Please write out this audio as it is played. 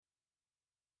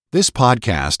This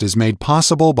podcast is made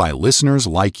possible by listeners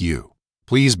like you.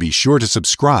 Please be sure to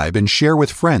subscribe and share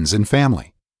with friends and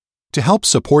family. To help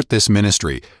support this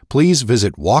ministry, please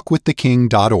visit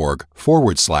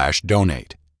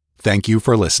walkwiththeking.org/donate. Thank you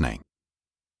for listening.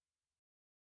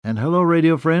 And hello,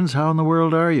 radio friends. How in the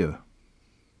world are you?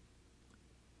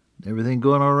 Everything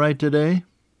going all right today?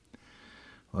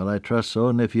 Well, I trust so,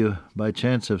 and if you by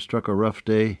chance have struck a rough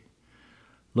day,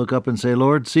 look up and say,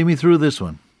 Lord, see me through this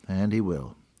one, and He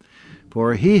will.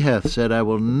 For He hath said, I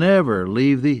will never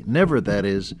leave thee, never, that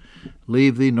is,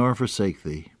 leave thee nor forsake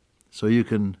thee. So you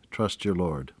can trust your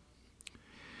Lord.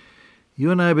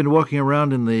 You and I have been walking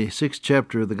around in the 6th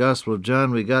chapter of the Gospel of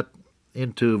John. We got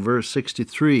into verse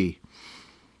 63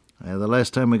 the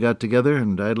last time we got together,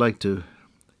 and I'd like to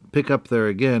pick up there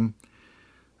again,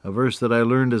 a verse that I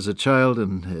learned as a child,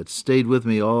 and it stayed with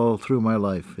me all through my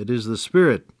life. It is the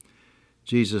Spirit,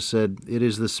 Jesus said, it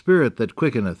is the Spirit that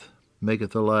quickeneth,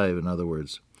 maketh alive, in other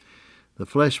words. The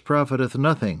flesh profiteth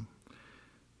nothing.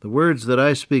 The words that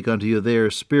I speak unto you, they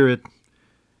are spirit,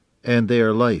 and they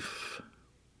are life.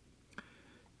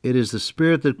 It is the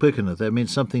Spirit that quickeneth. That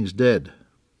means something's dead.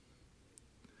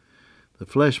 The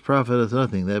flesh profiteth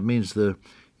nothing. That means the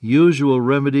usual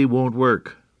remedy won't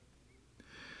work.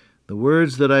 The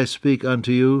words that I speak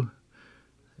unto you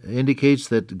indicates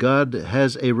that God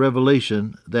has a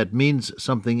revelation that means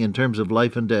something in terms of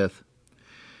life and death.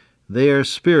 They are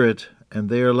spirit and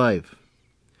they are life.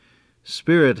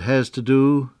 Spirit has to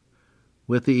do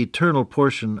with the eternal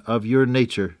portion of your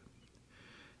nature,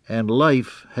 and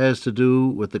life has to do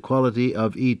with the quality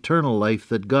of eternal life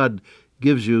that God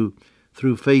gives you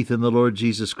through faith in the Lord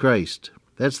Jesus Christ.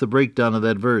 That's the breakdown of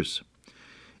that verse.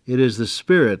 It is the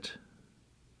Spirit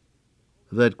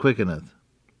that quickeneth.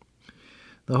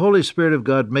 The Holy Spirit of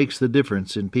God makes the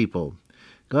difference in people.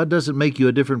 God doesn't make you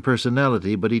a different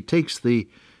personality, but He takes the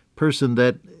person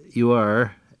that you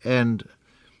are and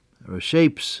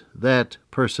shapes that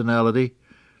personality,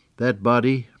 that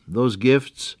body, those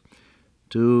gifts,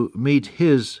 to meet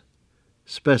His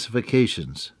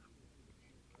specifications.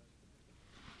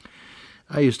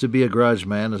 I used to be a garage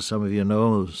man, as some of you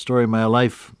know. The story of my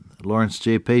life, Lawrence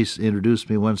J. Pace introduced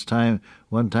me one time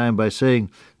by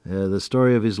saying the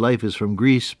story of his life is from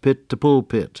grease pit to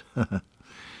pulpit.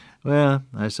 Well,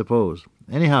 I suppose.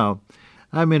 Anyhow,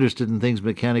 I'm interested in things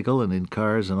mechanical and in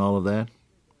cars and all of that.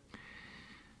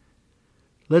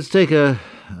 Let's take an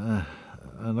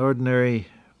ordinary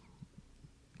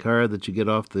car that you get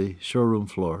off the showroom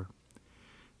floor.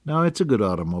 Now, it's a good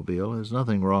automobile. There's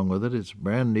nothing wrong with it. It's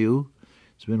brand new.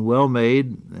 It's been well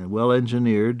made and well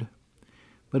engineered,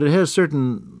 but it has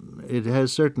certain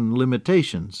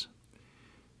limitations.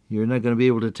 You're not going to be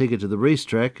able to take it to the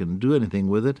racetrack and do anything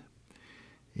with it.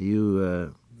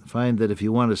 You find that if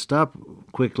you want to stop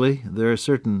quickly, there are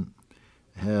certain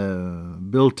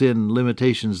built-in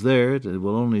limitations there. It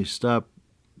will only stop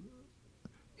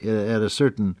at a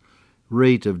certain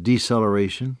rate of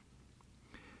deceleration.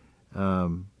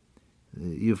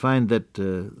 You find that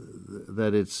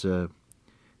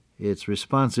its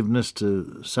responsiveness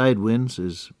to side winds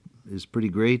is pretty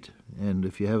great, and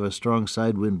if you have a strong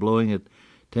side wind blowing, it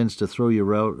tends to throw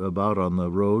you about on the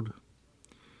road.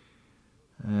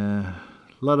 A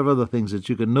lot of other things that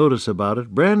you can notice about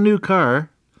it. Brand new car,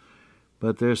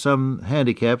 but there are some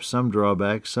handicaps, some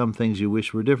drawbacks, some things you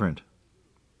wish were different.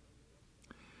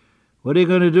 What are you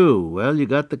going to do? Well, you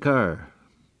got the car.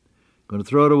 Going to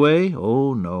throw it away?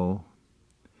 Oh, no.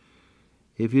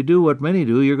 If you do what many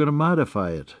do, you're going to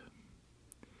modify it.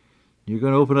 You're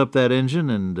going to open up that engine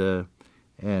and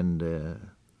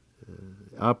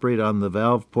operate on the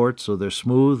valve ports so they're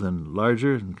smooth and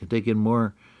larger and can take in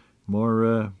more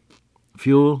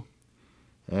fuel.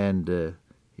 And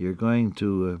you're going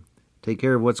to take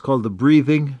care of what's called the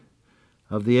breathing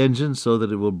of the engine so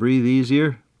that it will breathe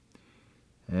easier.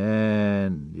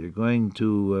 And you're going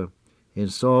to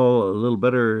install a little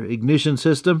better ignition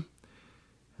system.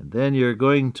 And then you're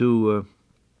going to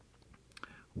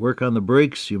work on the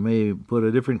brakes. You may put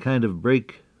a different kind of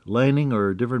brake lining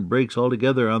or different brakes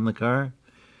altogether on the car.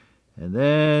 And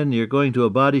then you're going to a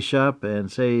body shop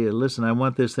and say, listen, I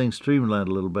want this thing streamlined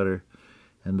a little better.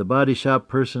 And the body shop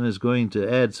person is going to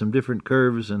add some different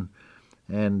curves and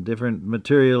different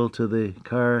material to the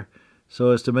car so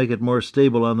as to make it more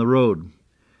stable on the road.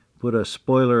 Put a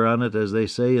spoiler on it, as they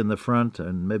say, in the front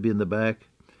and maybe in the back.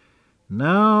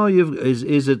 Now,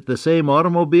 is it the same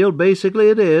automobile? Basically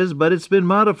it is, but it's been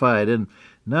modified, and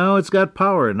now it's got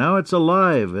power. Now it's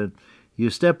alive, and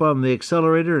you step on the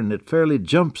accelerator, and it fairly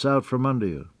jumps out from under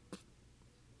you.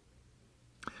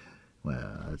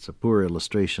 Well, it's a poor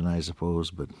illustration, I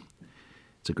suppose, but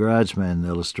it's a garage man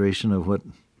illustration of what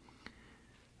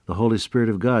the Holy Spirit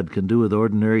of God can do with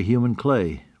ordinary human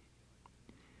clay.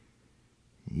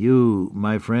 You,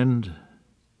 my friend,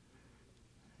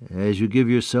 as you give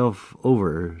yourself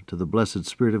over to the blessed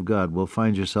Spirit of God, will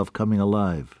find yourself coming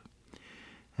alive.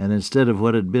 And instead of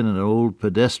what had been an old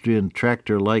pedestrian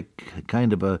tractor-like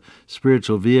kind of a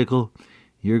spiritual vehicle,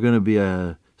 you're going to be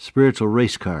a spiritual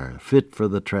race car, fit for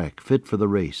the track, fit for the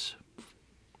race.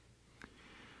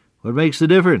 What makes the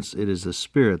difference? It is the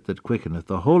Spirit that quickeneth.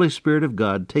 The Holy Spirit of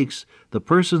God takes the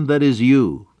person that is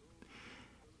you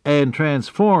and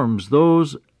transforms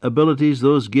those abilities,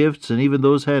 those gifts, and even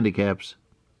those handicaps.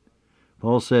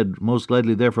 Paul said, most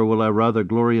gladly, therefore, will I rather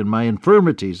glory in my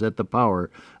infirmities, that the power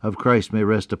of Christ may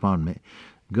rest upon me.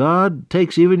 God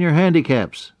takes even your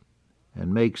handicaps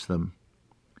and makes them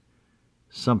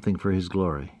something for His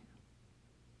glory.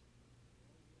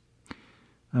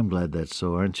 I'm glad that's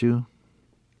so, aren't you?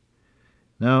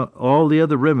 Now, all the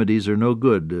other remedies are no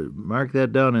good. Mark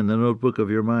that down in the notebook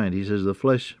of your mind. He says, the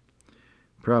flesh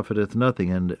profiteth nothing.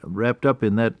 And wrapped up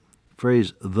in that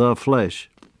phrase, the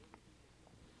flesh,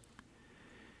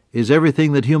 is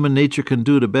everything that human nature can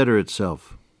do to better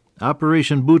itself.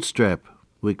 Operation Bootstrap,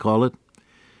 we call it.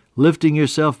 Lifting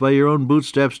yourself by your own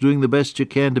bootstraps, doing the best you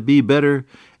can to be better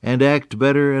and act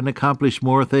better and accomplish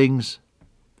more things.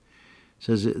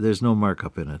 Says there's no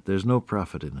markup in it. There's no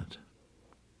profit in it.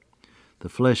 The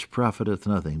flesh profiteth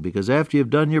nothing, because after you've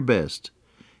done your best,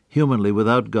 humanly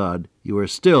without God, you are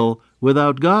still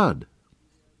without God.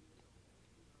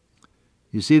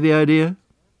 You see the idea?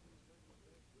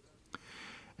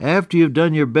 After you've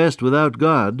done your best without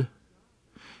God,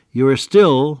 you are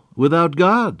still without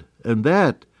God. And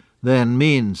that then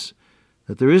means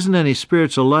that there isn't any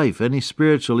spiritual life, any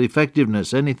spiritual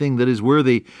effectiveness, anything that is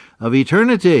worthy of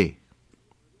eternity.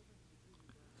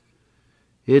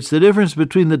 It's the difference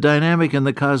between the dynamic and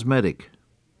the cosmetic.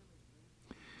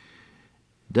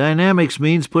 Dynamics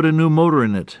means put a new motor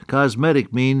in it.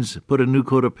 Cosmetic means put a new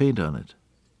coat of paint on it.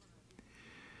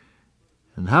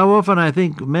 And how often I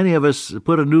think many of us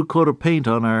put a new coat of paint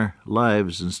on our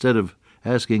lives instead of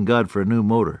asking God for a new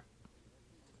motor.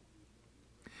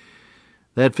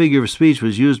 That figure of speech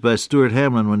was used by Stuart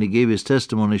Hamlin when he gave his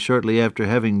testimony shortly after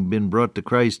having been brought to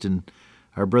Christ in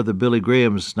our brother Billy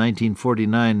Graham's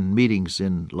 1949 meetings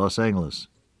in Los Angeles.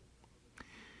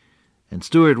 And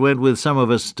Stuart went with some of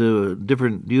us to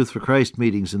different Youth for Christ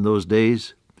meetings in those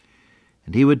days,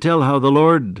 and he would tell how the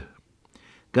Lord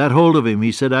got hold of him.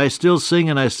 He said, I still sing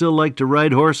and I still like to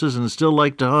ride horses and still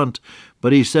like to hunt,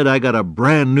 but he said, I got a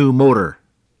brand new motor.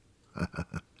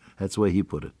 That's the way he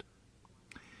put it.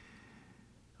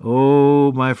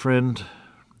 Oh, my friend,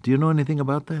 do you know anything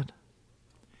about that?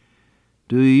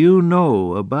 Do you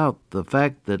know about the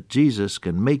fact that Jesus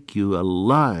can make you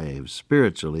alive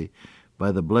spiritually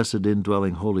by the blessed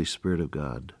indwelling Holy Spirit of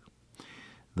God?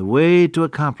 The way to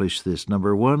accomplish this,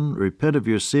 number one, repent of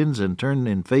your sins and turn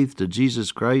in faith to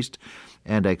Jesus Christ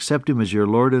and accept Him as your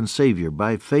Lord and Savior.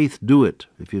 By faith, do it.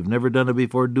 If you've never done it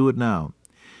before, do it now.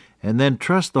 And then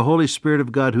trust the Holy Spirit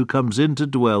of God who comes in to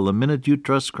dwell. The minute you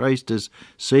trust Christ as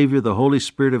Savior, the Holy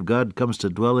Spirit of God comes to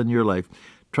dwell in your life.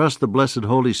 Trust the blessed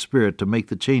Holy Spirit to make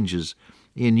the changes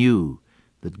in you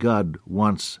that God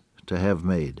wants to have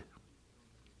made.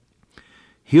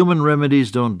 Human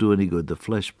remedies don't do any good. The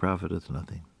flesh profiteth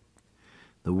nothing.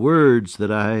 The words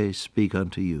that I speak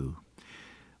unto you.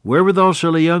 Wherewithal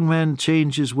shall a young man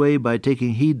change his way? By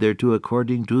taking heed thereto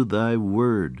according to thy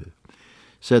word.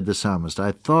 Said the psalmist,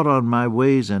 I thought on my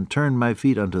ways and turned my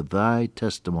feet unto thy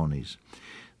testimonies.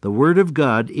 The word of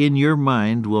God in your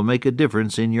mind will make a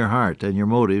difference in your heart and your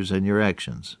motives and your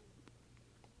actions.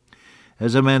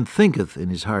 As a man thinketh in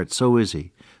his heart, so is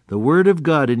he. The word of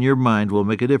God in your mind will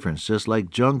make a difference, just like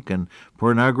junk and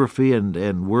pornography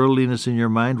and worldliness in your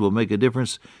mind will make a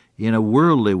difference in a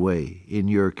worldly way in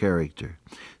your character.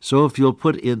 So if you'll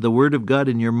put in the word of God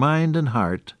in your mind and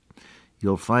heart,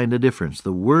 you'll find a difference.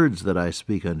 The words that I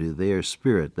speak unto you, they are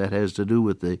spirit. That has to do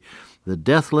with the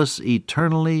deathless,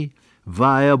 eternally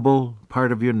viable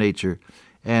part of your nature,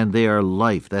 and they are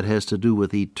life. That has to do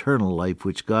with eternal life,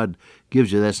 which God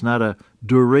gives you. That's not a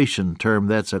duration term,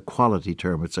 that's a quality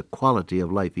term. It's a quality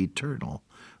of life, eternal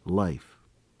life.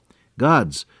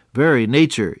 God's very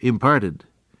nature imparted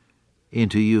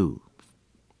into you.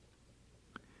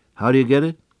 How do you get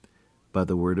it? By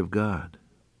the word of God.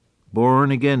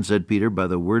 Born again, said Peter, by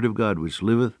the word of God, which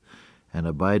liveth and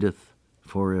abideth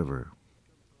forever.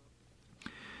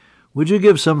 Would you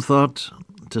give some thought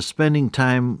to spending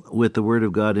time with the Word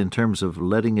of God in terms of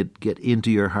letting it get into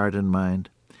your heart and mind?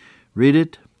 Read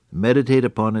it, meditate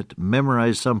upon it,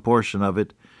 memorize some portion of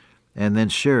it, and then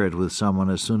share it with someone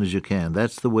as soon as you can.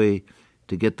 That's the way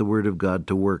to get the Word of God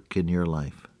to work in your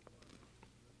life.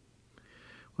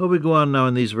 Well, we go on now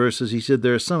in these verses. He said,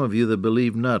 "There are some of you that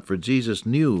believe not, for Jesus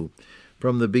knew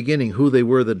from the beginning who they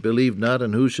were that believed not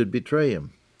and who should betray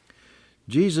him."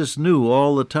 Jesus knew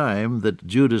all the time that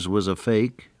Judas was a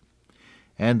fake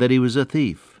and that he was a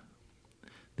thief.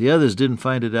 The others didn't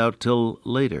find it out till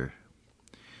later.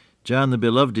 John, the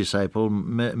beloved disciple,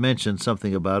 mentioned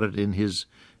something about it in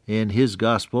his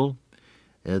gospel,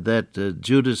 that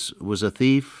Judas was a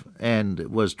thief and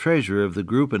was treasurer of the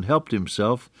group and helped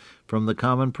himself from the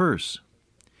common purse.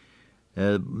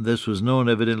 This was known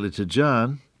evidently to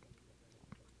John,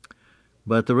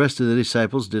 but the rest of the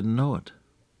disciples didn't know it.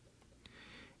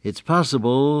 It's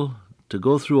possible to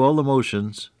go through all the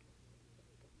motions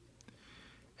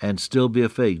and still be a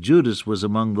fake. Judas was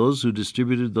among those who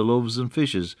distributed the loaves and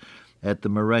fishes at the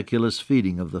miraculous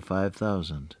feeding of the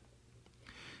 5,000.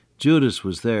 Judas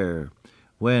was there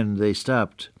when they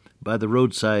stopped by the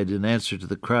roadside in answer to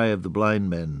the cry of the blind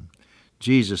men,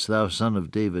 "Jesus, thou Son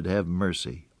of David, have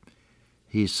mercy."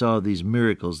 He saw these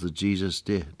miracles that Jesus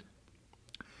did.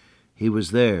 He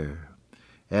was there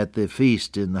at the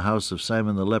feast in the house of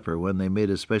Simon the leper when they made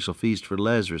a special feast for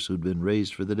Lazarus who'd been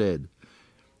raised from the dead.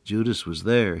 Judas was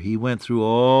there. He went through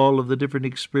all of the different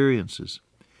experiences.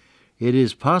 It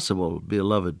is possible,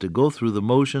 beloved, to go through the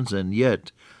motions and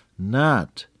yet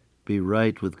not be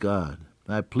right with God.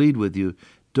 I plead with you,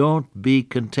 don't be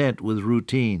content with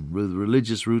routine, with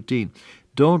religious routine.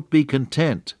 Don't be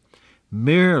content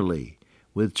merely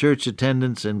with church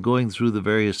attendance and going through the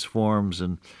various forms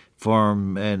and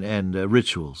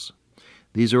rituals.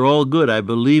 These are all good. I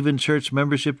believe in church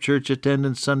membership, church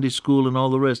attendance, Sunday school, and all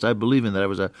the rest. I believe in that. I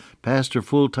was a pastor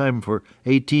full-time for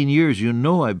 18 years. You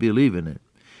know I believe in it.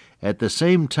 At the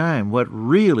same time, what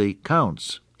really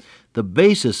counts, the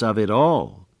basis of it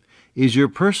all, is your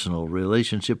personal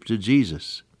relationship to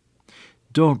Jesus.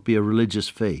 Don't be a religious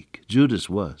fake. Judas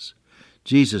was.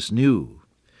 Jesus knew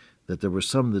that there were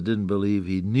some that didn't believe.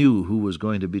 He knew who was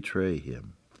going to betray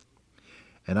him.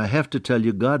 And I have to tell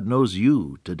you, God knows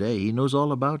you today. He knows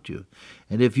all about you.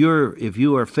 And if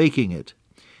you are faking it,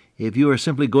 if you are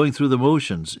simply going through the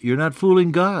motions, you're not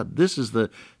fooling God. This is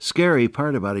the scary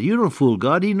part about it. You don't fool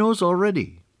God. He knows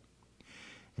already.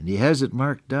 And he has it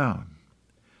marked down.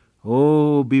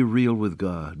 Oh, be real with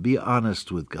God. Be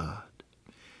honest with God.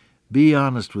 Be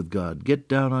honest with God. Get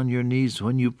down on your knees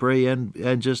when you pray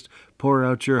and just pour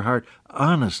out your heart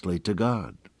honestly to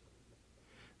God.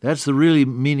 That's the really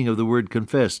meaning of the word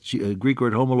confess, Greek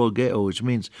word homologeo, which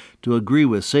means to agree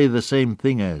with, say the same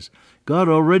thing as. God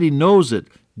already knows it.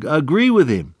 Agree with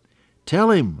him. Tell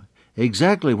him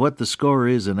exactly what the score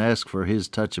is and ask for his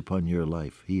touch upon your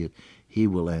life. He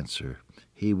will answer.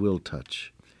 He will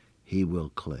touch. He will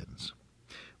cleanse.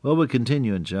 Well, we'll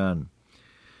continue in John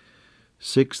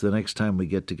 6 the next time we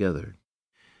get together.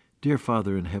 Dear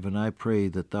Father in heaven, I pray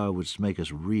that thou wouldst make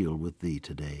us real with thee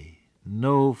today.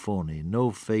 No phony, no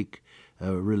fake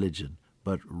religion,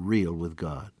 but real with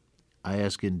God. I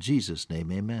ask in Jesus'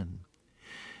 name, amen.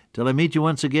 Till I meet you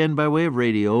once again by way of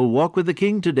radio, walk with the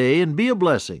King today and be a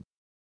blessing.